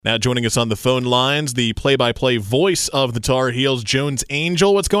Now joining us on the phone lines, the play-by-play voice of the Tar Heels, Jones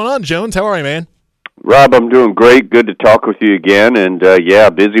Angell. What's going on, Jones? How are you, man? Rob, I'm doing great. Good to talk with you again. And,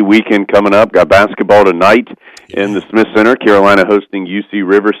 busy weekend coming up. Got basketball tonight in the Smith Center. Carolina hosting UC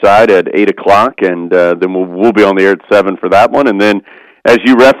Riverside at 8 o'clock, and then we'll be on the air at 7 for that one. And then, as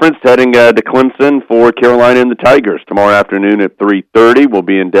you referenced, heading to Clemson for Carolina and the Tigers tomorrow afternoon at 3:30. We'll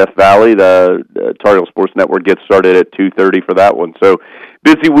be in Death Valley. The Tar Heel Sports Network gets started at 2:30 for that one. So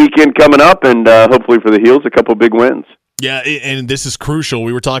busy weekend coming up, and hopefully for the Heels, a couple big wins. Yeah, and this is crucial.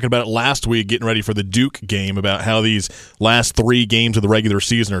 We were talking about it last week, getting ready for the Duke game, about how these last 3 games of the regular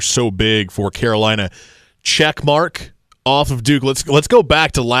season are so big for Carolina. Check mark off of Duke. Let's go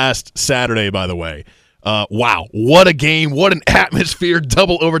back to last Saturday, by the way. Wow, what a game, what an atmosphere,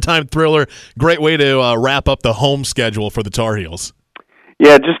 double overtime thriller. Great way to wrap up the home schedule for the Tar Heels.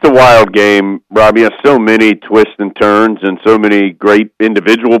 Yeah, just a wild game, Rob. So many twists and turns and so many great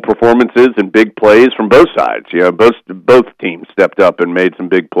individual performances and big plays from both sides. Both teams stepped up and made some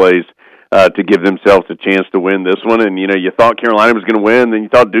big plays to give themselves a chance to win this one. And, you thought Carolina was going to win, then you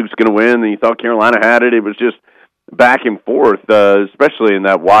thought Duke's going to win, then you thought Carolina had it. It was just back and forth, especially in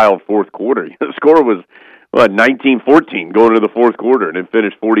that wild fourth quarter. The score was 19-14 going to the fourth quarter, and it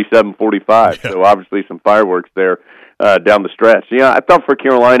finished 47-45. So obviously some fireworks there down the stretch. I thought for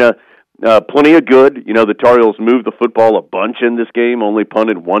Carolina, plenty of good. The Tar Heels moved the football a bunch in this game, only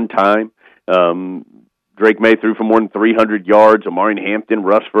punted one time. Drake May threw for more than 300 yards. Amari Hampton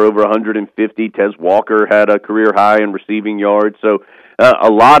rushed for over 150. Tez Walker had a career high in receiving yards. So a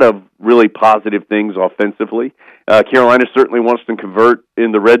lot of really positive things offensively. Carolina certainly wants to convert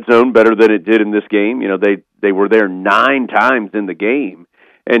in the red zone better than it did in this game. They were there 9 times in the game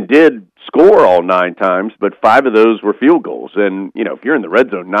and did score all 9 times, but 5 of those were field goals. And, if you're in the red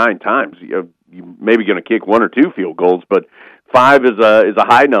zone 9 times, you're maybe going to kick 1 or 2 field goals, but 5 is a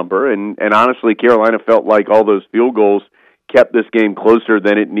high number. And honestly, Carolina felt like all those field goals kept this game closer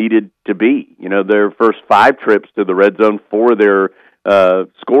than it needed to be. Their first 5 trips to the red zone, 4 of their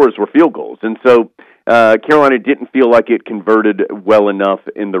scores were field goals. And so Carolina didn't feel like it converted well enough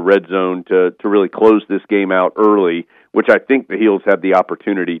in the red zone to really close this game out early, which I think the Heels had the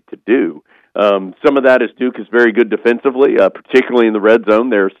opportunity to do. Some of that is Duke is very good defensively, particularly in the red zone.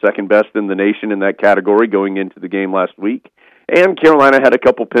 They're second best in the nation in that category going into the game last week. And Carolina had a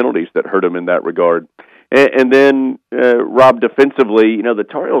couple penalties that hurt them in that regard. And then, Rob, defensively, the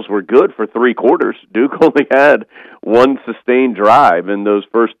Tar Heels were good for 3 quarters. Duke only had 1 sustained drive in those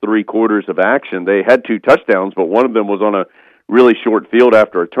first 3 quarters of action. They had 2 touchdowns, but one of them was on a really short field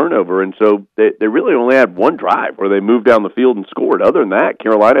after a turnover, and so they really only had 1 drive where they moved down the field and scored. Other than that,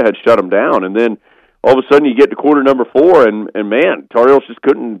 Carolina had shut them down, and then all of a sudden you get to quarter number 4, and man, Tar Heels just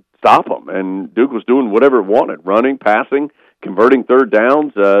couldn't stop them, and Duke was doing whatever it wanted, running, passing, converting third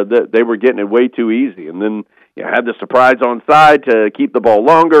downs. They were getting it way too easy, and then you had the surprise onside to keep the ball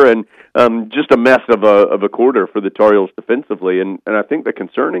longer, and just a mess of a quarter for the Tar Heels defensively. And I think the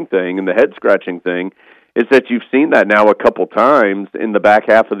concerning thing and the head-scratching thing is that you've seen that now a couple times in the back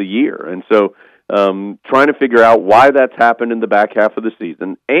half of the year. And so trying to figure out why that's happened in the back half of the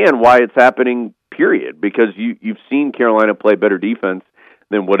season and why it's happening, period, because you've seen Carolina play better defense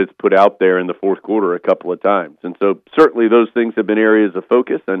than what it's put out there in the fourth quarter a couple of times. And so certainly those things have been areas of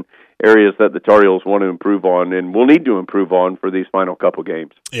focus and areas that the Tar Heels want to improve on and will need to improve on for these final couple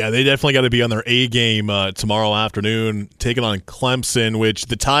games. Yeah, they definitely got to be on their A game tomorrow afternoon, taking on Clemson, which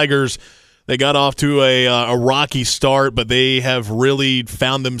the Tigers, they got off to a rocky start, but they have really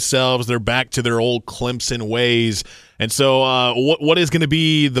found themselves. They're back to their old Clemson ways. And so what is going to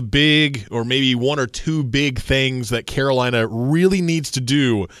be the big or maybe 1 or 2 big things that Carolina really needs to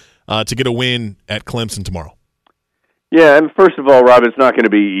do to get a win at Clemson tomorrow? Yeah, and first of all, Rob, it's not going to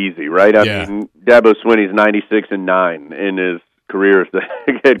be easy, right? I mean, Dabo Swinney's 96-9 in his career as the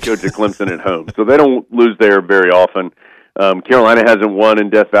head coach at Clemson at home. So they don't lose there very often. Carolina hasn't won in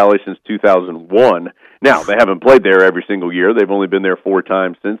Death Valley since 2001. Now, they haven't played there every single year. They've only been there 4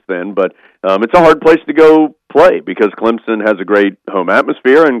 times since then. But it's a hard place to go play because Clemson has a great home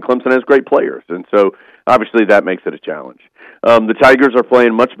atmosphere and Clemson has great players. And so, obviously, that makes it a challenge. The Tigers are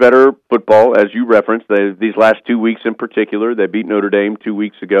playing much better football, as you referenced. These last 2 weeks in particular, they beat Notre Dame 2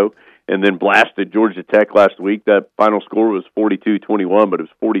 weeks ago and then blasted Georgia Tech last week. That final score was 42-21, but it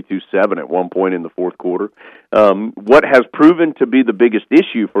was 42-7 at one point in the fourth quarter. What has proven to be the biggest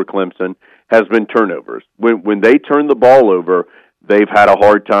issue for Clemson has been turnovers. When they turn the ball over, they've had a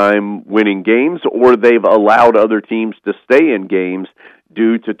hard time winning games, or they've allowed other teams to stay in games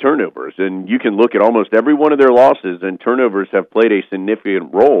due to turnovers. And you can look at almost every one of their losses, and turnovers have played a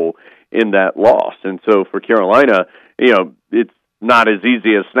significant role in that loss. And so for Carolina, it's not as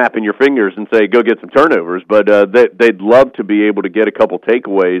easy as snapping your fingers and say, go get some turnovers, but they'd love to be able to get a couple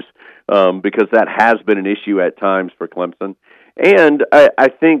takeaways because that has been an issue at times for Clemson. And I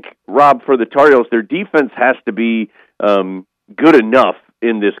think, Rob, for the Tar Heels, their defense has to be good enough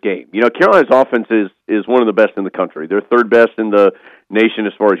in this game. You know, Carolina's offense is one of the best in the country. They're third best in the nation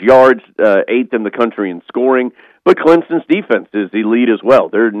as far as yards, eighth in the country in scoring. But Clemson's defense is elite as well.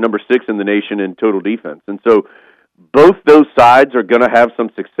 They're number 6 in the nation in total defense. And so both those sides are going to have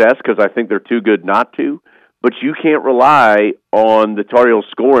some success because I think they're too good not to. But you can't rely on the Tar Heels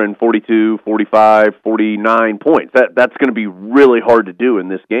scoring 42, 45, 49 points. That's going to be really hard to do in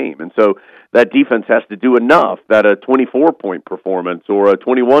this game. And so that defense has to do enough that a 24-point performance or a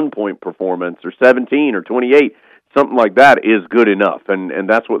 21-point performance or 17 or 28, something like that is good enough. And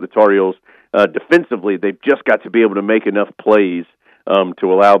that's what the Tar Heels, defensively, they've just got to be able to make enough plays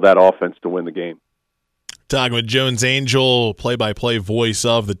to allow that offense to win the game. Talking with Jones Angell, play-by-play voice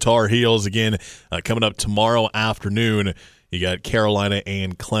of the Tar Heels. Again, coming up tomorrow afternoon, you got Carolina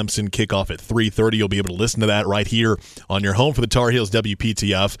and Clemson kickoff at 3:30. You'll be able to listen to that right here on your home for the Tar Heels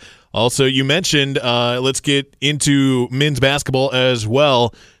WPTF. Also, you mentioned, let's get into men's basketball as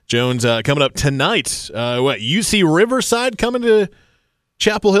well. Jones, coming up tonight, UC Riverside coming to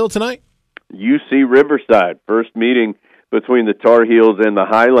Chapel Hill tonight? UC Riverside, first meeting between the Tar Heels and the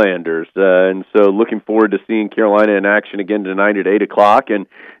Highlanders. And so looking forward to seeing Carolina in action again tonight at 8 o'clock. And,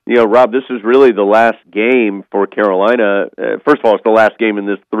 you know, Rob, this is really the last game for Carolina. First of all, it's the last game in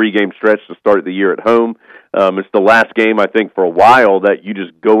this 3-game stretch to start the year at home. It's the last game, I think, for a while that you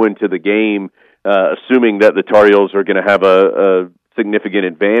just go into the game assuming that the Tar Heels are going to have a significant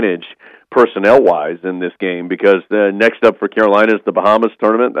advantage personnel-wise in this game, because next up for Carolina is the Bahamas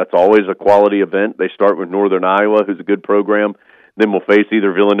tournament. That's always a quality event. They start with Northern Iowa, who's a good program. Then we'll face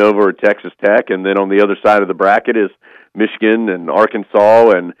either Villanova or Texas Tech, and then on the other side of the bracket is Michigan and Arkansas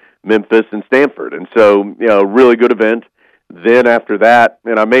and Memphis and Stanford. And so, you know, really good event. Then after that,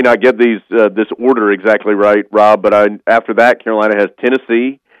 and I may not get this order exactly right, Rob, but after that, Carolina has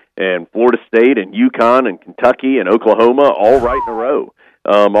Tennessee and Florida State and UConn and Kentucky and Oklahoma all right in a row.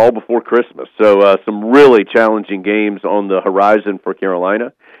 All before Christmas. So some really challenging games on the horizon for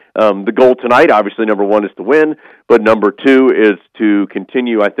Carolina. The goal tonight, obviously, number 1 is to win, but number 2 is to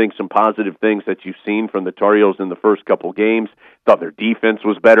continue, I think, some positive things that you've seen from the Tar Heels in the first couple games. Thought their defense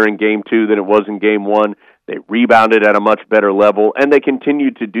was better in Game 2 than it was in Game 1. They rebounded at a much better level, and they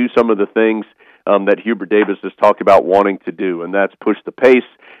continued to do some of the things that Hubert Davis has talked about wanting to do, and that's push the pace,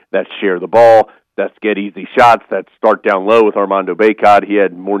 that's share the ball, that's get easy shots, that's start down low with Armando Bacot. He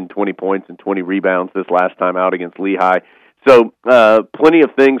had more than 20 points and 20 rebounds this last time out against Lehigh. So plenty of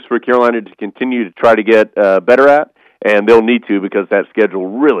things for Carolina to continue to try to get better at, and they'll need to because that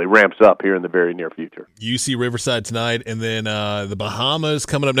schedule really ramps up here in the very near future. UC Riverside tonight, and then the Bahamas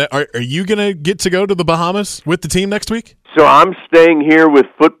coming up next. Are you going to get to go to the Bahamas with the team next week? So I'm staying here with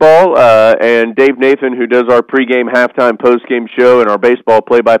football, and Dave Nathan, who does our pregame, halftime, postgame show, and our baseball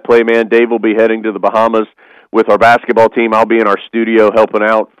play-by-play man, Dave will be heading to the Bahamas with our basketball team. I'll be in our studio helping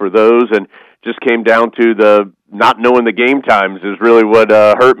out for those, and just came down to the not knowing the game times is really what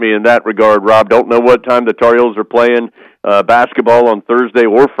hurt me in that regard, Rob. Don't know what time the Tar Heels are playing basketball on Thursday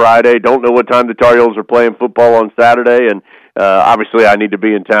or Friday. Don't know what time the Tar Heels are playing football on Saturday, and obviously I need to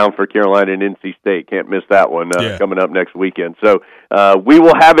be in town for Carolina and NC State. Can't miss that one coming up next weekend. So we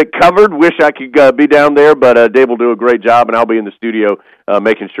will have it covered. Wish I could be down there, but Dave will do a great job, and I'll be in the studio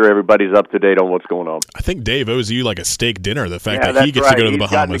making sure everybody's up to date on what's going on. I think Dave owes you like a steak dinner, the fact that he gets to go to the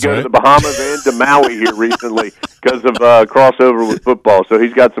Bahamas, to go to the Bahamas and to Maui here recently because of crossover with football. So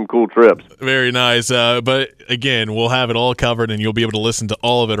he's got some cool trips. Very nice. But again, we'll have it all covered, and you'll be able to listen to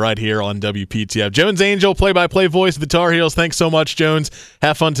all of it right here on WPTF. Jones Angell, play-by-play voice of the Tar Heels. Thanks so much, Jones.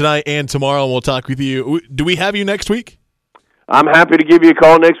 Have fun tonight and tomorrow, and we'll talk with you. Do we have you next week? I'm happy to give you a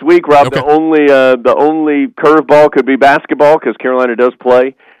call next week, Rob. Okay. The only curveball could be basketball because Carolina does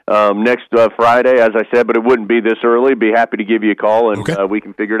play next Friday, as I said, but it wouldn't be this early. Be happy to give you a call, and we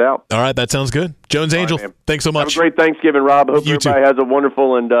can figure it out. All right, that sounds good. Jones Angell, thanks so much. Have a great Thanksgiving, Rob. Hope everybody has a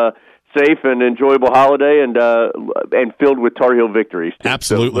wonderful and safe and enjoyable holiday and filled with Tar Heel victories, too.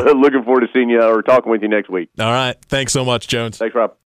 Absolutely. So, looking forward to seeing you or talking with you next week. All right. Thanks so much, Jones. Thanks, Rob.